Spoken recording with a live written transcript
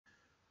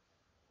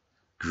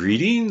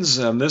Greetings,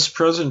 and this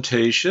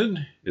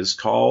presentation is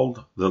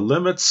called The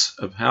Limits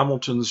of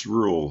Hamilton's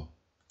Rule.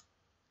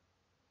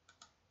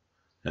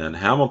 And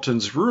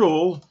Hamilton's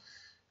rule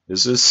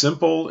is a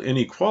simple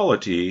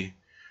inequality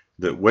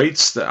that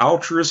weights the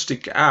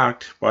altruistic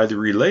act by the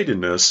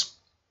relatedness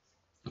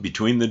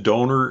between the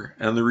donor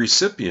and the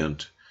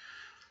recipient.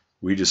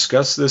 We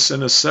discussed this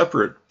in a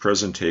separate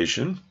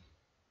presentation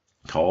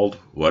called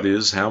What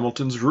is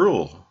Hamilton's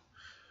Rule?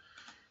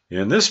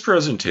 In this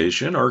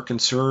presentation, our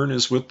concern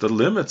is with the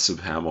limits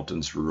of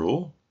Hamilton's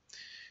rule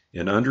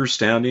in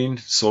understanding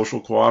social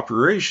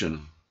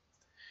cooperation.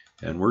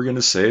 And we're going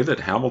to say that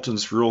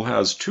Hamilton's rule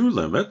has two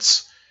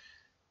limits.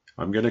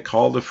 I'm going to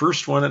call the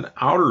first one an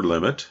outer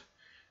limit,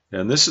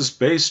 and this is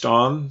based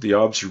on the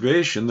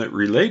observation that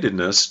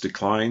relatedness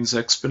declines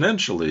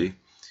exponentially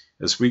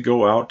as we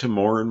go out to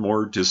more and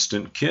more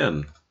distant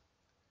kin.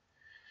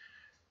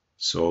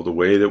 So the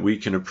way that we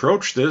can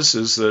approach this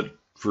is that,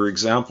 for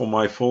example,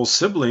 my full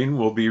sibling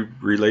will be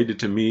related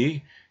to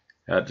me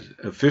at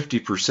a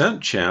 50%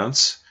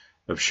 chance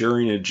of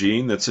sharing a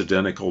gene that's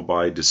identical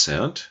by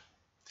descent.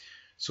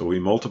 So we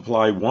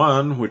multiply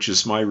 1, which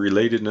is my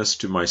relatedness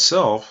to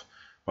myself,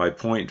 by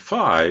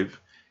 0.5,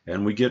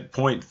 and we get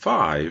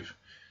 0.5,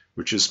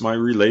 which is my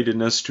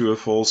relatedness to a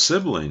full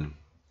sibling.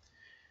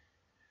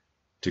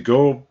 To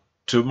go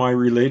to my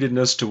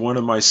relatedness to one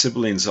of my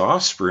siblings'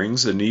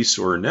 offsprings, a niece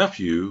or a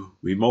nephew,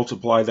 we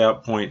multiply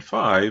that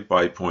 0.5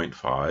 by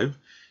 0.5,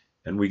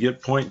 and we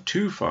get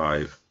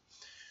 0.25.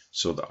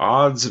 So the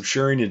odds of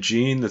sharing a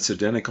gene that's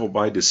identical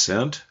by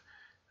descent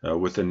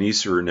with a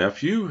niece or a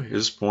nephew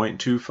is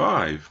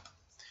 0.25.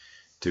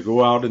 To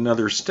go out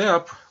another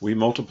step, we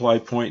multiply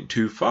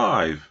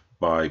 0.25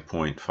 by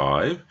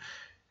 0.5,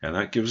 and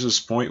that gives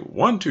us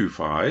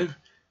 0.125,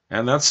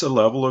 and that's the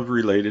level of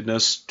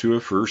relatedness to a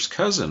first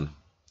cousin.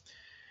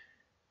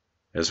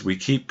 As we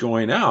keep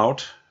going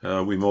out,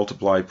 we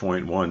multiply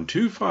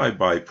 0.125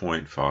 by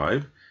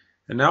 0.5,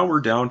 and now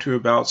we're down to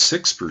about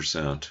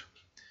 6%.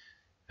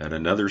 At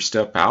another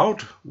step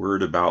out, we're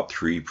at about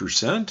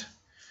 3%,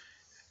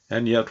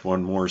 and yet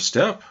one more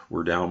step,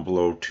 we're down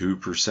below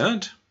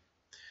 2%,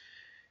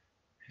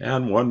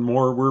 and one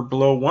more, we're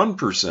below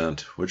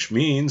 1%, which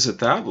means at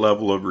that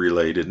level of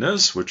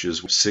relatedness, which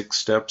is 6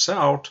 steps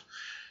out,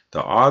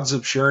 the odds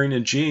of sharing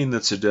a gene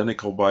that's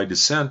identical by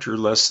descent are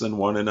less than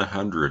 1 in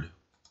 100.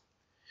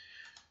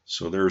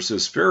 So there's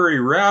this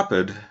very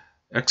rapid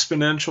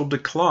exponential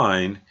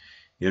decline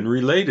in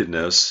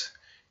relatedness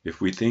if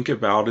we think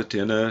about it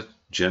in a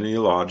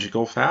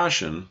genealogical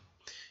fashion,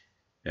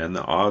 and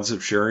the odds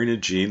of sharing a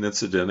gene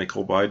that's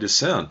identical by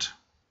descent.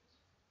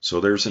 So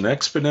there's an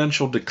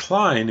exponential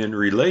decline in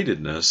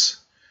relatedness,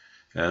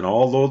 and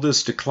although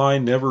this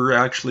decline never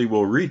actually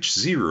will reach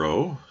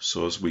 0,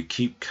 so as we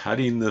keep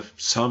cutting the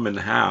sum in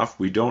half,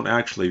 we don't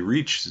actually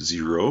reach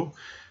 0.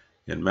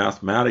 In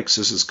mathematics,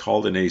 this is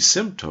called an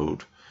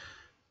asymptote.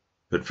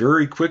 But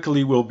very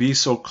quickly we'll be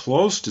so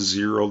close to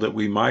 0 that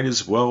we might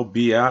as well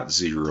be at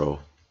 0.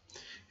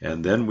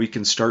 And then we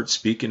can start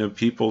speaking of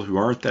people who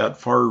aren't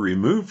that far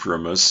removed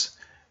from us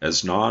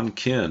as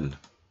non-kin.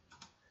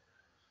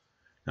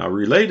 Now,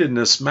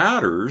 relatedness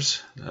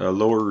matters,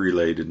 lower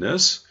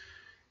relatedness.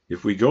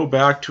 If we go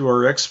back to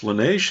our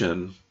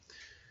explanation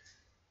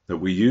that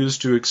we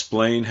used to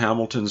explain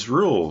Hamilton's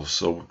rule.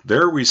 So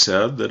there we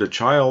said that a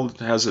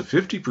child has a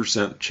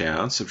 50%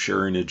 chance of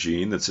sharing a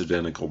gene that's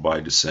identical by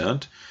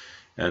descent,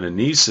 and a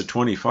niece a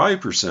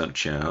 25%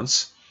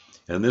 chance,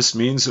 and this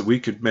means that we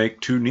could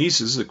make 2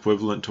 nieces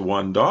equivalent to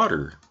 1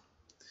 daughter.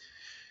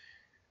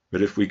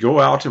 But if we go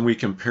out and we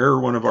compare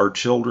one of our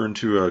children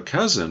to a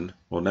cousin,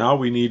 well, now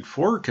we need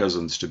 4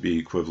 cousins to be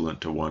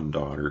equivalent to 1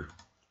 daughter.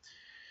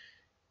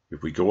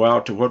 If we go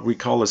out to what we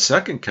call a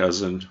second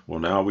cousin, well,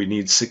 now we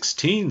need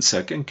 16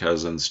 second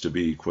cousins to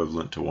be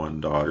equivalent to 1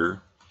 daughter.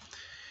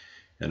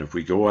 And if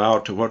we go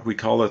out to what we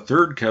call a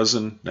third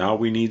cousin, now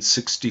we need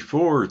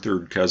 64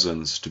 third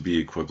cousins to be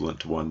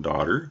equivalent to 1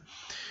 daughter.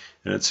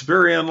 And it's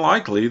very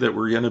unlikely that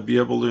we're going to be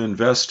able to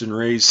invest and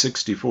raise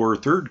 64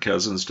 third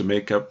cousins to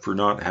make up for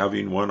not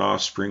having 1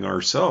 offspring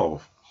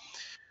ourselves.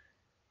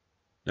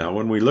 Now,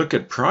 when we look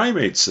at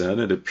primates, then,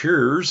 it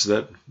appears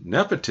that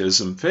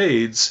nepotism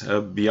fades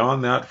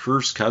beyond that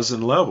first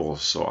cousin level.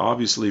 So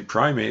obviously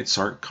primates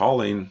aren't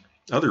calling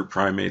other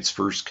primates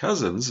first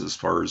cousins, as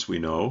far as we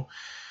know.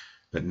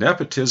 But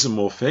nepotism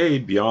will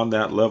fade beyond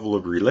that level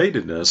of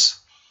relatedness,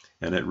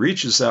 and it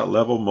reaches that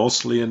level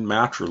mostly in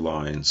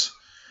matrilines.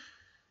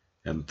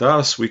 And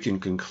thus we can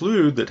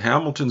conclude that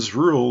Hamilton's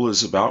rule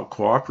is about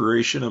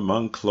cooperation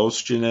among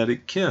close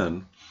genetic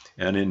kin,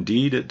 and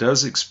indeed it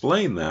does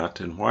explain that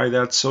and why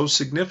that's so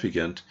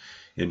significant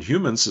in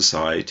human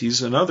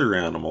societies and other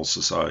animal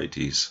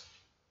societies.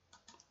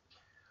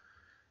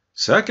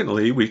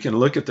 Secondly, we can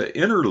look at the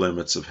inner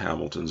limits of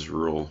Hamilton's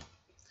rule.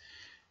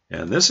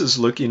 And this is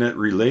looking at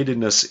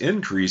relatedness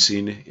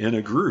increasing in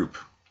a group.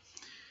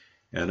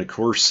 And of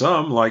course,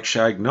 some, like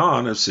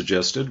Chagnon, have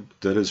suggested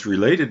that as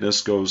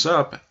relatedness goes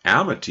up,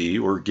 amity,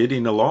 or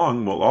getting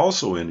along, will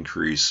also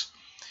increase.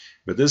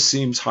 But this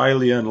seems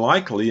highly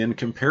unlikely in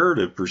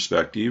comparative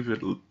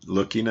perspective,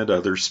 looking at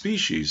other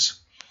species.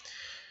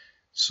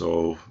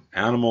 So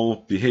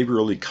animal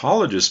behavioral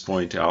ecologists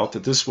point out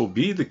that this will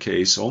be the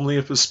case only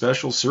if a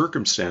special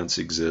circumstance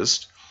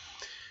exists,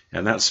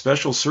 and that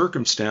special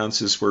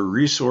circumstance is where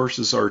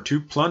resources are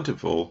too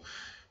plentiful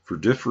for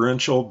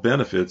differential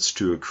benefits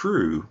to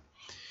accrue.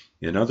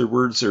 In other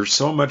words, there's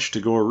so much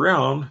to go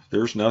around,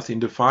 there's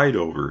nothing to fight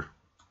over.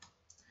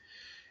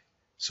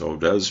 So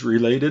does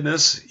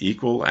relatedness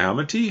equal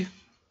amity?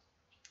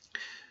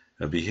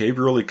 A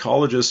behavioral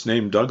ecologist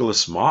named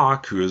Douglas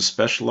Mock, who has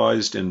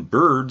specialized in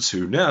birds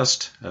who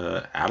nest,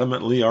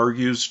 adamantly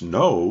argues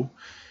no,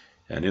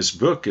 and his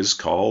book is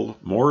called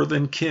More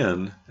Than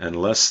Kin and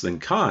Less Than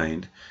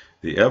Kind: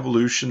 The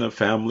Evolution of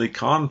Family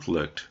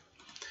Conflict.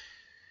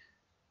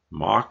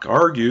 Mock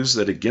argues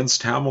that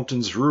against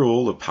Hamilton's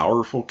rule, a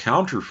powerful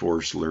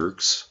counterforce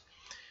lurks,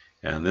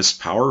 and this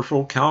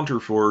powerful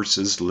counterforce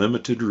is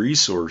limited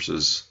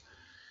resources.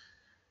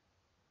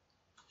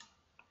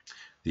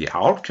 The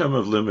outcome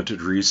of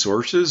limited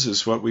resources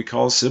is what we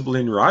call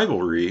sibling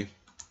rivalry,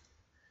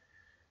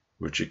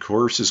 which of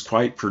course is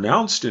quite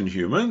pronounced in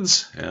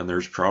humans, and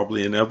there's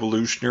probably an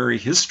evolutionary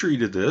history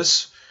to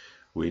this.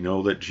 We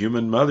know that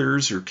human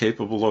mothers are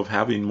capable of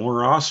having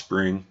more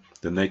offspring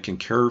than they can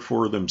care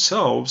for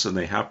themselves, and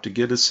they have to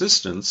get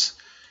assistance.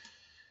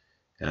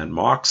 And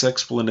Mock's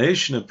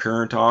explanation of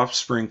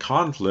parent-offspring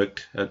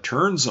conflict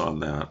turns on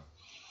that.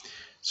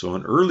 So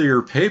an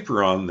earlier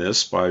paper on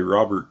this by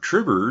Robert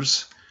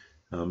Trivers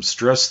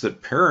stressed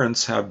that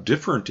parents have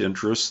different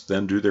interests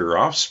than do their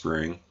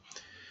offspring.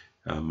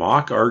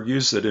 Mock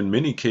argues that in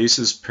many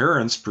cases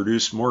parents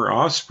produce more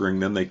offspring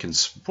than they can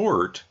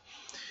support,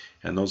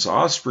 and those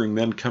offspring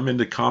then come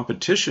into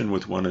competition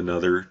with one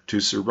another to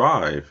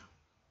survive.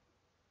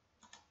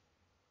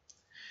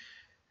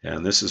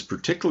 And this is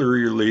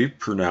particularly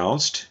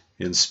pronounced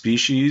in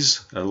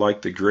species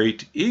like the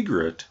great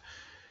egret,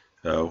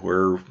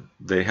 where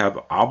they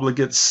have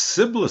obligate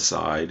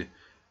siblicide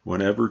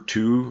whenever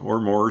two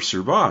or more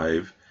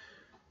survive.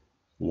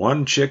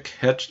 One chick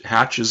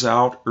hatches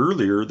out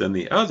earlier than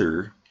the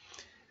other,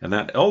 and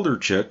that elder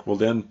chick will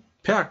then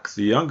peck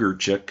the younger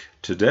chick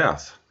to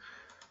death.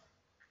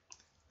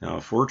 Now,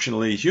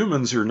 fortunately,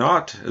 humans are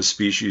not a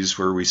species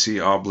where we see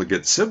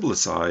obligate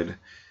siblicide,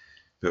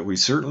 but we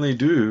certainly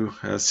do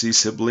see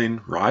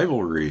sibling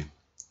rivalry.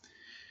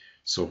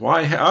 So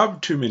why have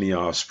too many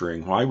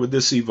offspring? Why would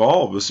this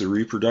evolve as a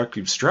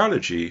reproductive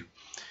strategy?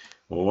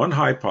 Well, one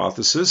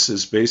hypothesis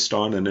is based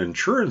on an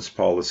insurance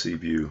policy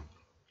view.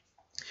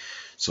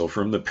 So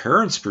from the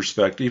parent's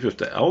perspective, if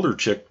the elder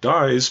chick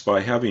dies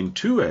by having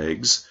 2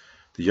 eggs,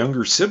 the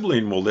younger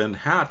sibling will then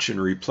hatch and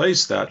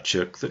replace that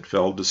chick that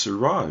failed to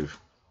survive.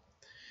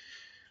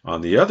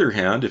 On the other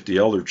hand, if the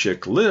elder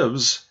chick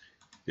lives,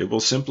 it will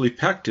simply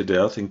peck to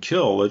death and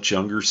kill its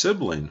younger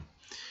sibling.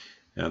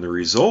 And the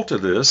result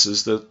of this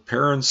is that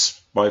parents,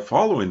 by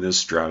following this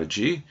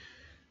strategy,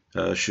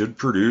 should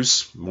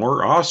produce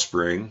more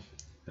offspring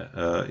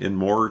in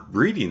more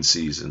breeding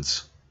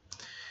seasons.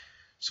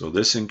 So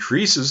this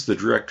increases the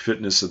direct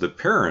fitness of the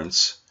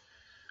parents,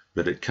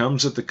 but it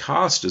comes at the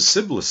cost of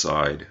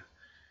siblicide.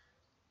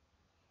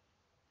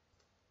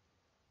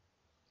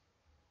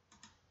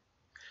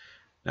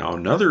 Now,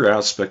 another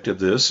aspect of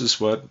this is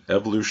what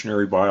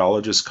evolutionary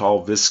biologists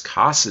call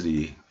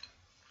viscosity.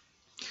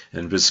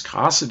 And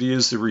viscosity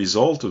is the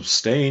result of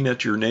staying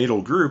at your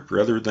natal group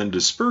rather than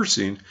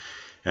dispersing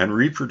and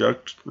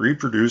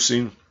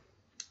reproducing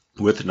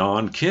with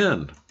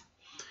non-kin.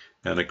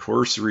 And of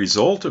course, the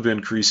result of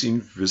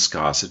increasing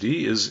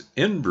viscosity is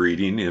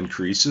inbreeding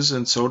increases,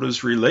 and so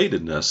does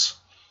relatedness.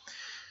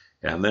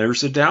 And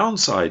there's a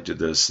downside to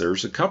this.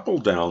 There's a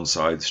couple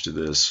downsides to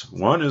this.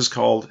 One is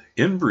called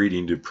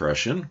inbreeding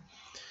depression,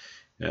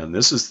 and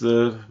this is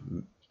the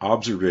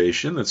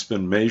observation that's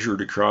been measured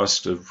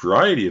across a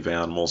variety of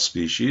animal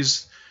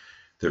species,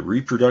 that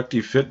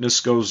reproductive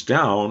fitness goes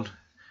down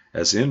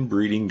as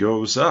inbreeding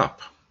goes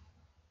up.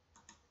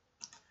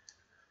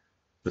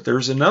 But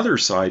there's another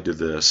side to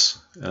this,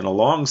 and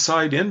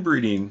alongside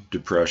inbreeding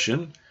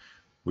depression,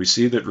 we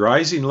see that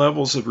rising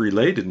levels of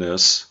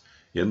relatedness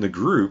in the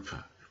group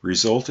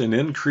result in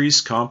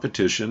increased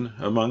competition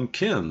among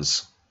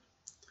kins.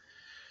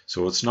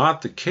 So it's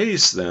not the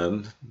case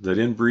then that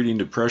inbreeding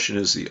depression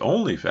is the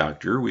only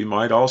factor. We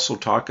might also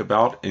talk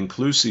about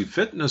inclusive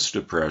fitness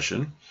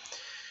depression,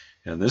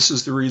 and this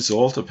is the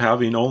result of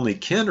having only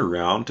kin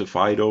around to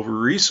fight over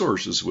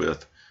resources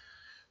with.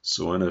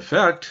 So in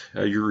effect,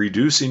 you're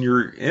reducing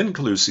your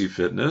inclusive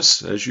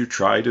fitness as you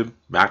try to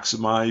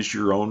maximize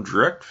your own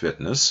direct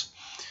fitness.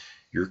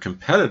 Your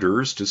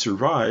competitors to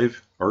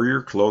survive are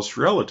your close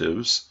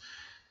relatives,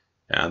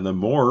 and the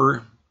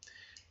more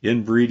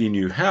inbreeding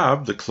you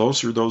have, the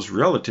closer those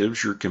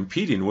relatives you're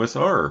competing with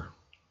are.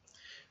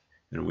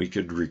 And we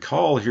could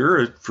recall here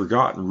a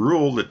forgotten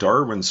rule that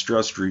Darwin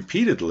stressed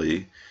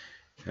repeatedly,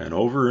 and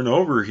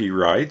over he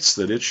writes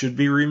that it should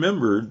be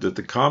remembered that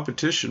the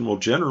competition will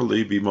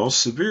generally be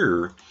most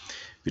severe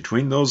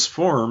between those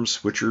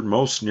forms which are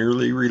most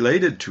nearly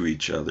related to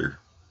each other.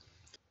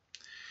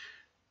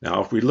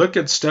 Now, if we look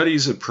at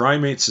studies of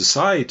primate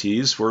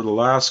societies, for the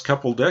last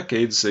couple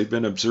decades, they've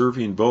been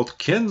observing both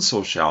kin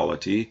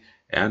sociality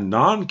and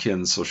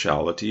non-kin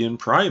sociality in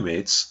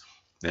primates,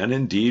 and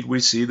indeed we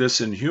see this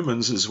in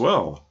humans as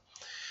well.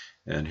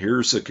 And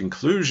here's a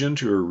conclusion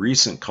to a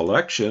recent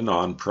collection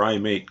on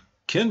primate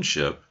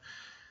kinship.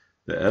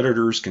 The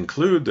editors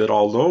conclude that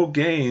although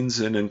gains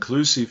in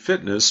inclusive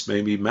fitness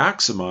may be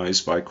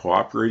maximized by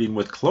cooperating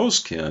with close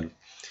kin,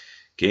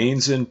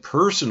 gains in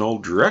personal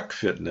direct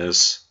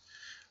fitness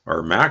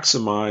are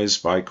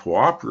maximized by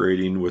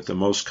cooperating with the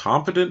most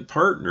competent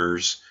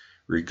partners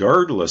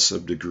regardless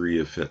of degree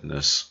of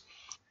fitness.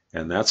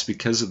 And that's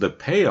because of the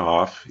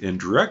payoff in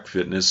direct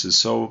fitness is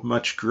so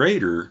much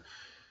greater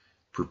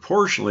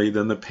proportionally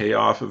than the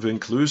payoff of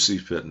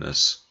inclusive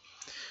fitness.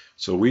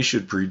 So we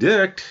should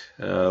predict,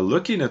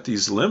 looking at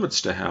these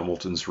limits to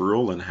Hamilton's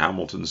rule and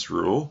Hamilton's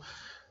rule,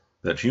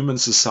 that human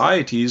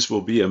societies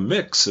will be a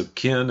mix of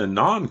kin and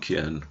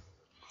non-kin.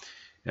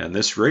 And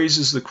this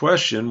raises the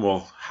question,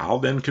 well, how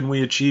then can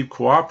we achieve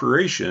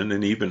cooperation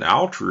and even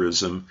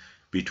altruism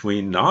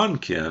between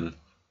non-kin?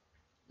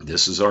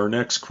 This is our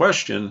next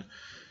question,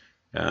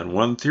 and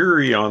one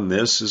theory on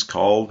this is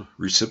called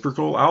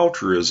reciprocal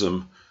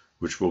altruism,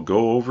 which we'll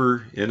go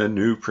over in a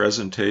new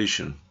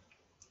presentation.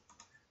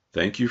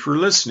 Thank you for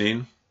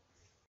listening.